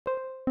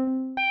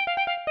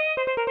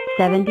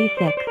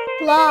76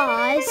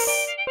 plus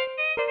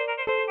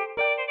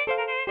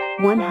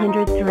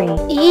 103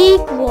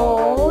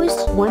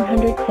 equals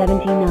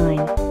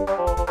 179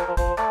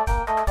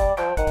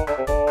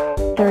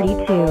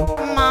 32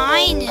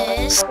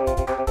 minus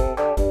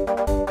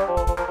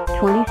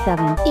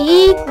 27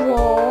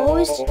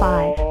 equals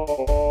 5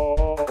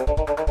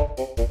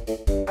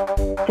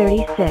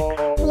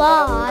 36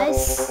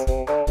 plus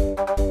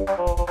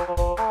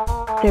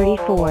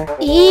 34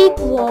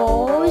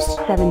 equals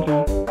 70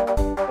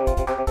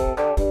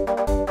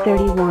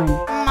 31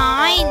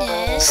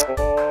 minus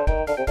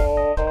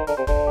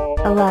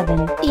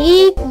 11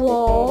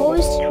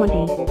 equals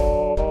 20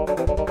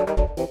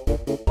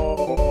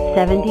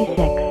 76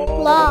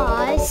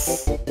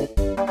 plus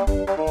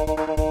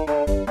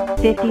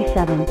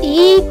 57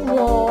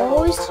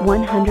 equals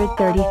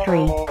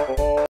 133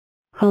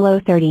 Hello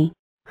 30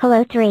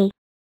 Hello 3.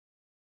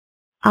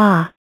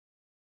 Ah,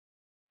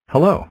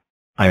 Hello,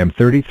 I am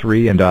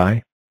 33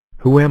 and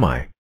who am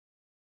I?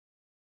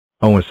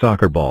 Oh, a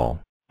soccer ball.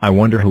 I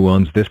wonder who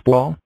owns this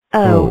ball?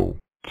 oh,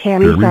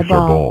 Teresa Teresa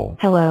Ball. Ball.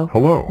 Hello.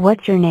 Hello.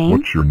 What's your name?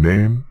 What's your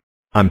name?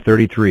 I'm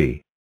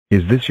 33.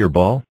 Is this your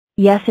ball?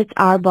 Yes, it's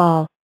our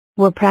ball.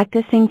 We're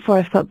practicing for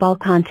a football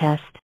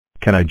contest.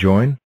 Can I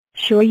join?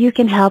 Sure, you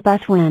can help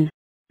us win.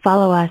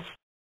 Follow us.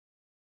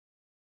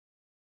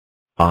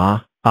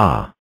 Ah.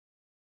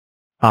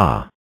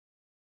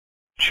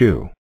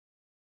 Chew.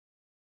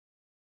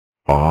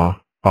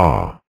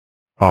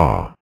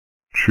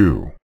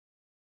 Chew.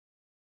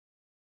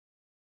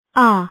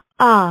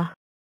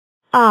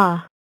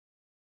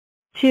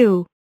 Chew. Chew.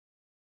 Chew.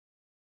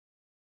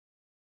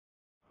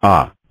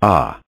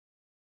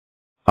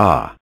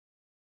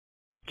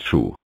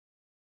 Chew.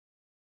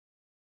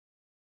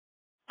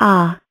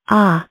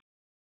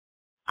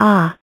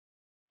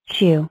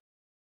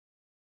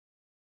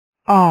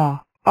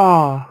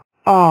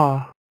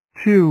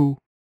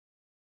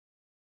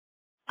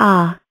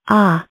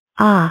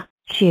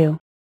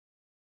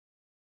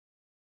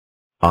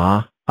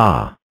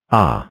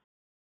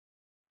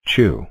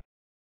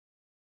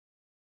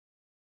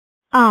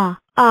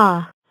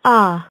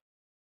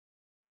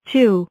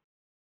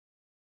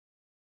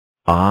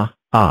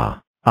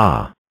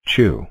 Chew. Chew. Chew.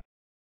 Chew.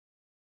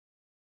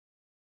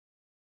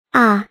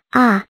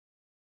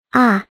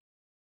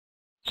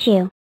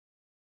 Chew.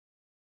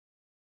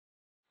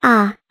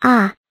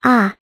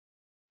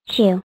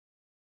 Chew.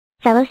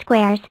 Fellow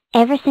squares,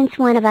 ever since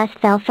one of us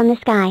fell from the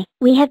sky,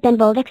 we have been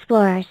bold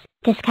explorers,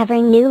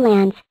 discovering new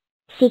lands,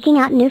 seeking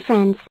out new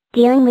friends,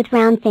 dealing with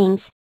round things.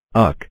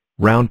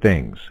 Round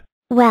things.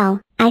 Well,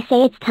 I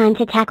say it's time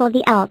to tackle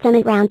the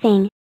ultimate round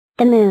thing.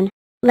 The moon.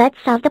 Let's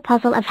solve the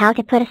puzzle of how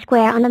to put a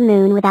square on the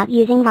moon without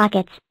using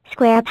rockets,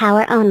 square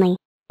power only.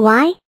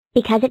 Why?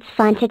 Because it's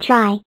fun to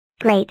try.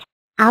 Great.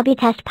 I'll be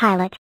test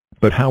pilot.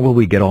 But how will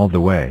we get all the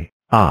way?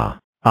 Achoo.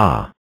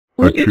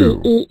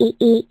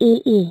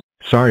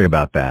 Sorry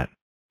about that.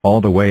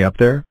 All the way up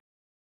there?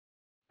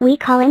 We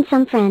call in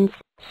some friends,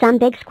 some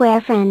big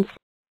square friends.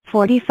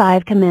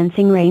 45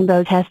 commencing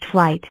rainbow test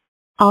flight.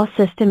 All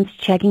systems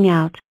checking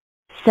out.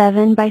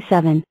 7 by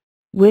 7.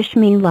 Wish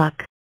me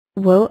luck.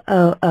 Whoa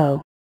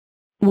oh.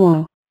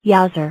 Whoa,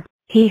 yowzer,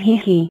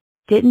 he.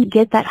 Didn't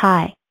get that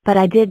high, but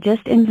I did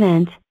just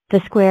invent the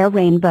square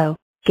rainbow.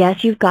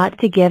 Guess you've got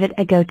to give it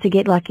a go to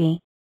get lucky.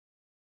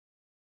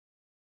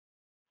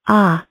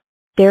 Ah,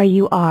 there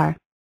you are.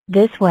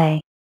 This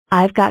way.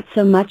 I've got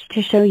so much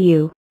to show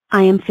you.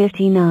 I am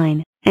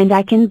 59, and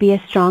I can be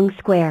a strong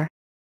square,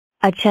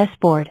 a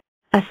chessboard,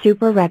 a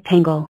super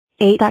rectangle,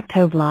 8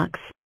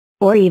 octoblocks,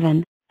 or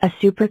even a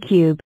super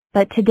cube.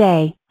 But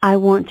today, I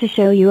want to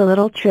show you a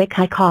little trick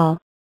I call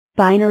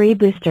binary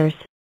boosters,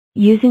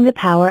 using the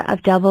power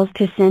of doubles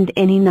to send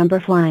any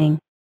number flying.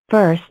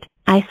 First,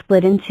 I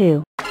split in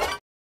two.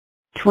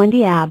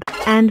 20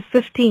 and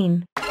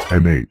 15.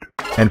 And 8.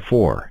 And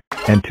 4.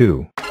 And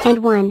 2.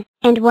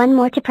 And one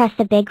more to press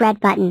the big red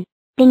button.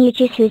 Then you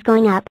choose who's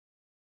going up.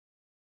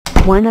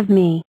 One of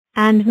me,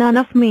 and none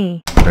of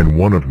me. And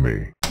 1 of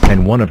me.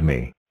 And 1 of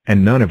me.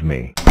 And none of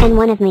me. And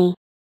 1 of me.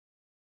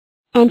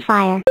 And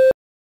fire.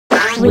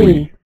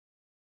 We.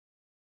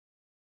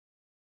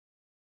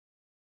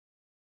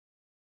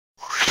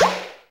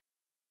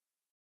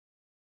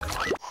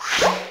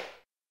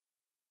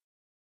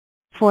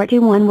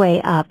 "41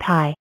 way up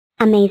high."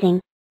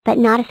 Amazing. But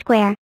not a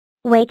square.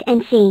 Wait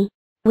and see.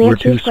 We're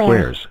 2 squares.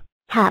 squares.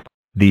 Top.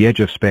 The edge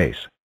of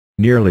space.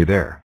 Nearly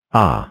there.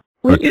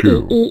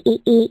 Achoo.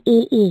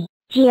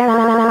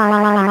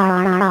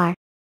 G-R-R-R-R-R-R-R-R.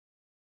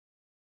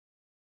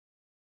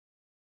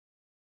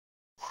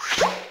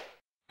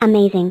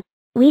 Amazing.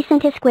 We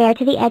sent a square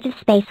to the edge of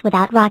space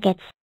without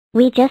rockets.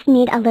 We just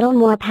need a little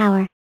more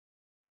power.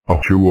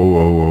 Achoo.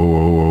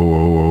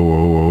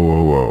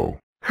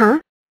 Huh?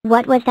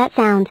 What was that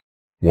sound?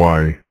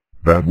 Why,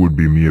 that would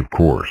be me, of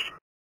course.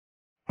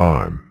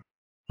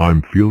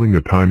 I'm feeling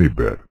a tiny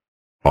bit.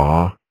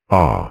 Wow.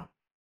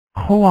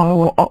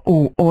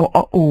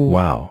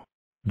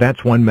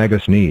 That's one mega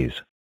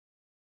sneeze.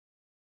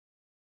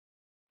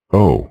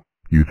 Oh,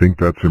 you think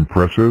that's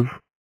impressive?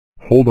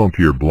 Hold on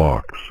to your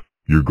blocks.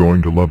 You're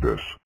going to love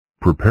this.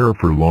 Prepare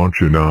for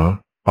launch in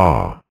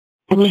Achoo.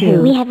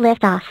 We have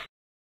liftoff.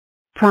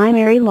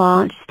 Primary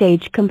launch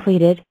stage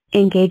completed,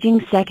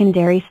 engaging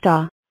secondary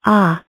star.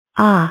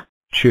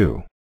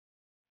 Chew.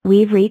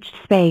 We've reached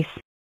space.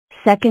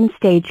 Second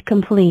stage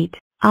complete.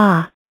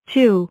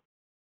 Chew.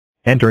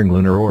 Entering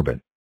lunar orbit.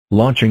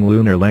 Launching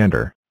lunar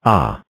lander.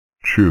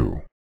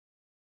 chew.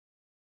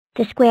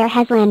 The square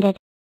has landed.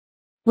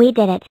 We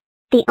did it.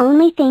 The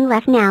only thing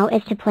left now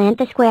is to plant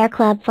the square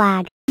club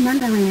flag.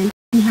 Numberland,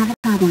 we have a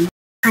problem.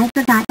 I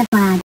forgot the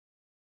flag.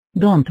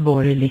 Don't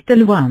worry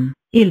little one,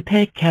 I'll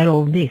take care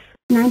of this.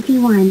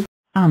 91.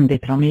 Andy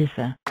promise.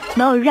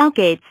 No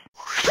rockets.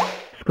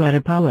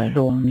 Square power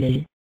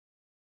only.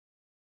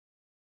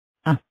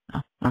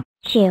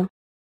 Chew.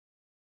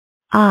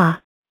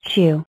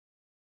 Chew.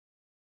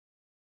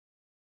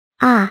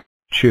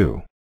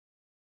 Chew.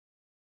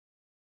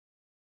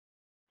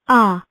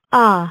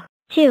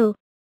 Chew.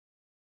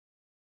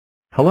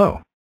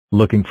 Hello.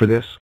 Looking for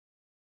this?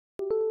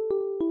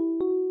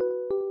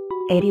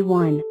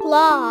 81.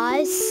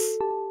 plus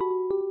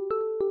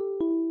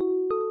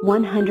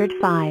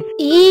 105.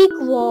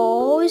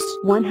 equals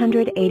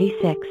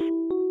 186.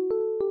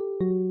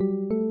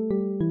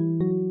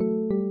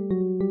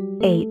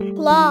 8.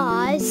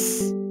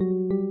 plus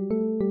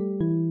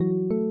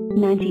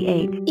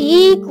 98.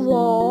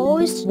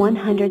 equals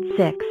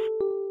 106.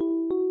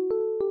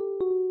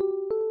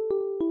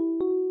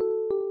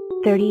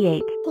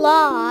 38.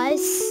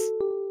 plus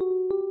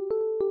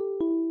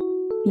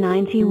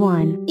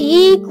 91.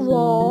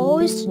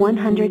 equals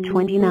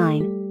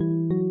 129.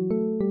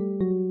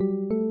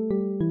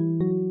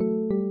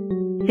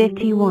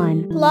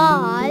 51.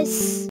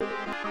 plus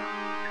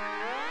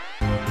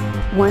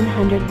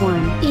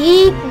 101.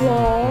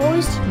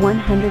 equals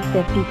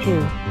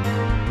 152.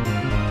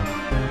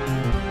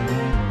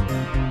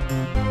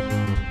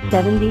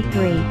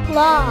 73.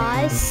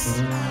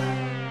 plus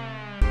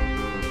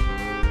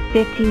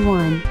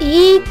 51.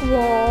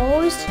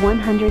 equals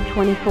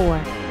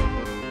 124.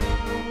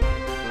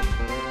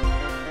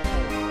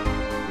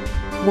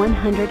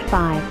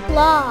 105.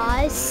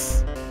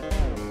 plus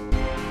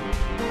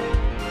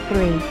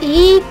 3.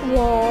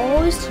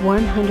 equals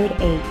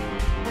 108.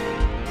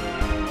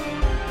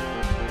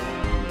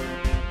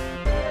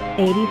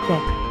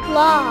 86.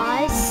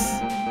 plus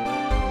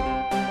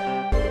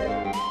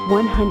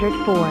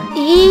 104.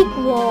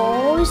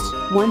 equals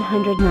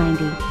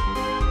 190.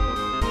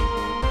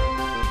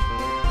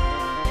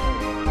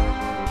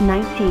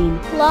 19.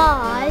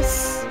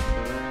 plus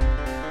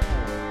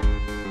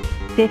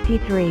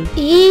 53.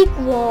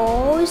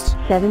 equals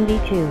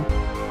 72.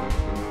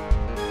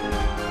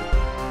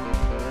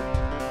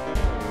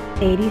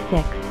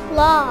 86.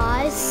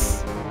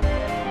 plus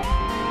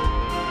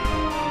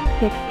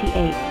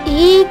 68.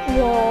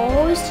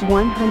 equals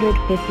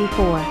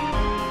 154.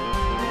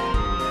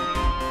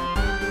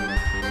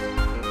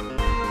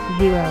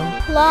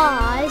 0.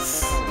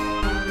 plus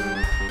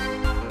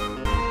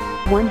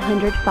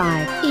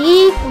 105.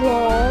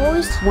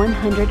 equals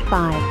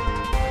 105.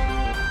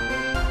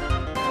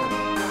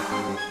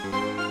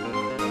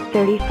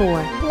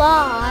 34.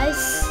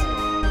 plus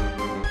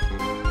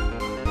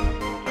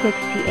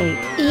 68.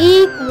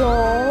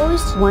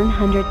 equals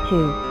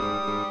 102.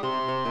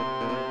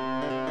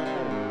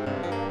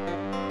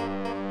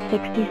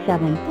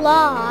 67.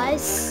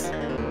 plus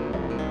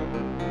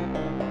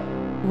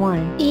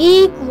 1.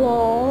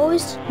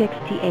 equals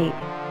 68.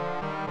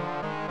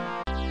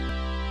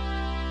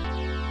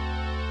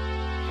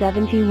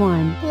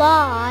 71.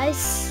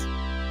 plus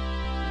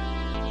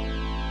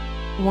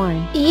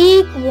 1.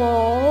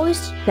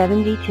 equals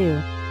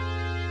 72.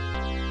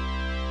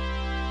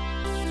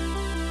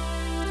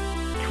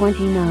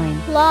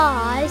 29.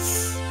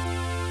 plus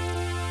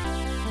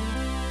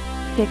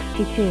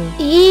 62.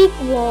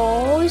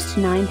 equals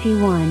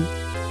 91.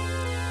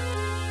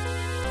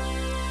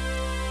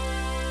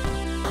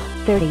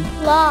 30.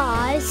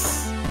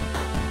 plus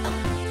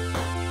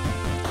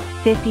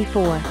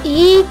 54.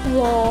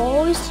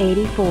 equals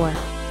 84.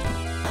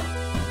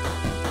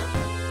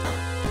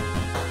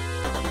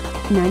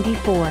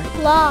 94.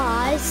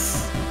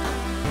 plus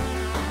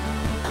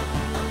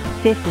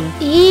 50.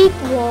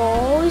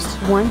 equals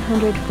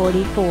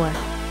 144.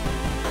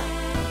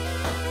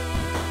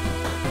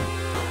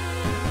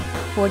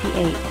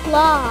 48.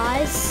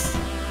 plus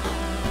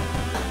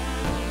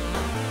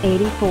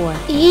 84.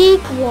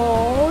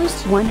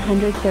 equals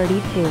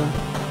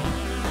 132.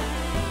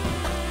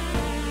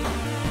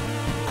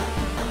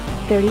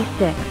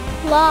 36.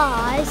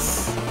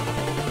 plus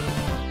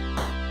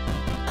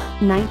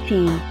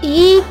 19.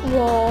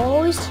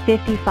 equals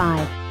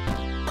 55.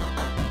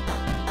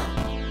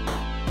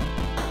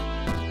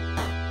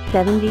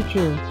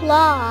 72.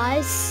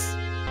 plus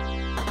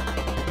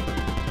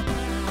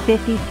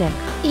 56.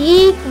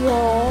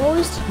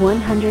 equals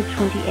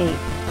 128.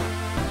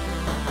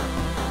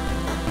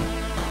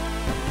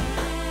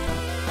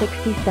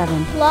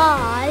 67.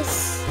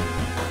 plus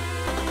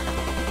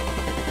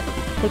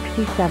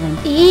 67.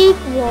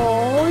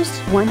 equals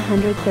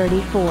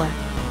 134.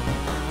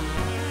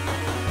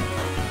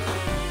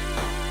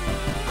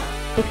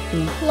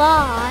 60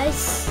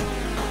 plus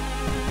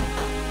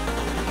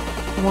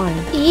 1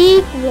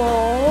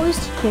 equals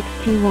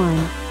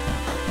 61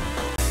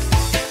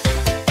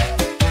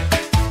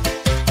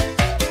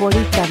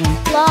 47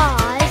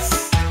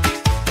 plus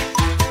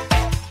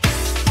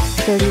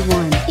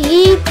 31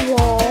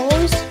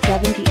 equals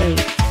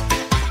 78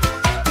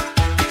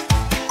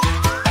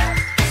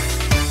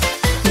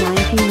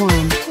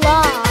 91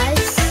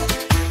 plus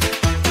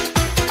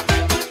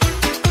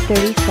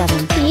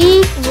 37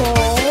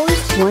 equals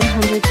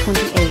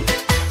 128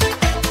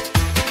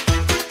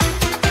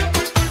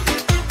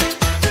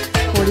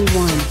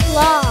 41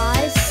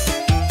 plus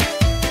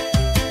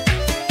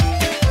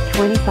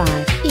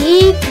 25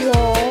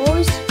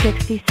 equals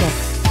 66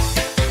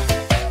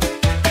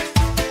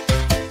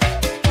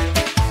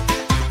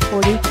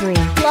 43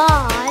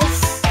 plus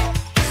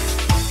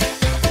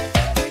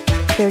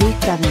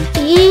 37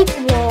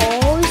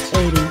 equals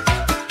 80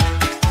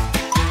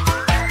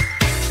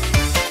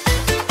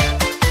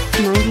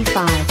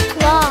 95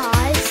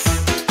 plus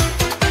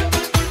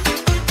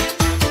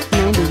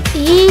 90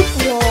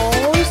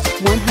 equals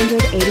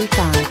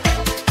 185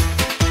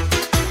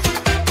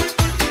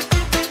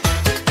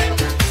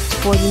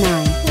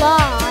 49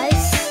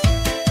 plus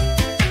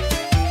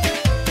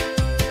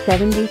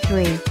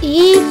 73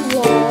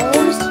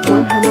 equals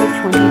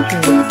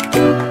 122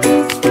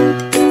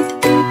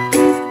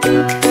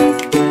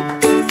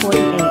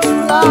 48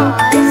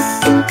 plus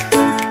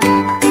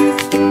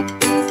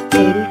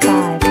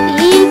 85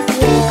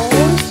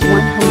 equals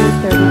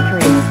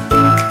 133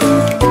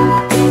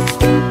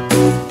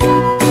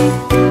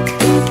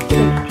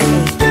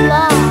 68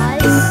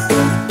 plus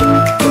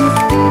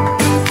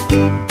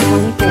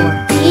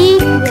 24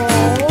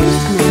 equals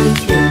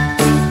 92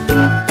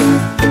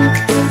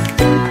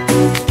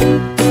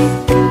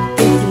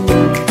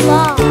 59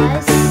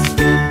 plus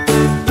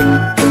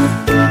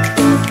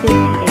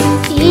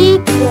 58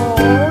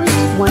 equals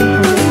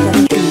 117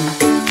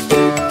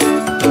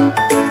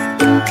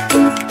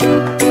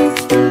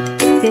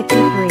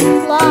 53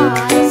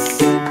 plus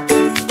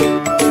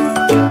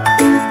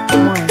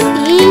 1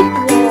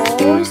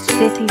 equals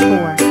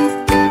 54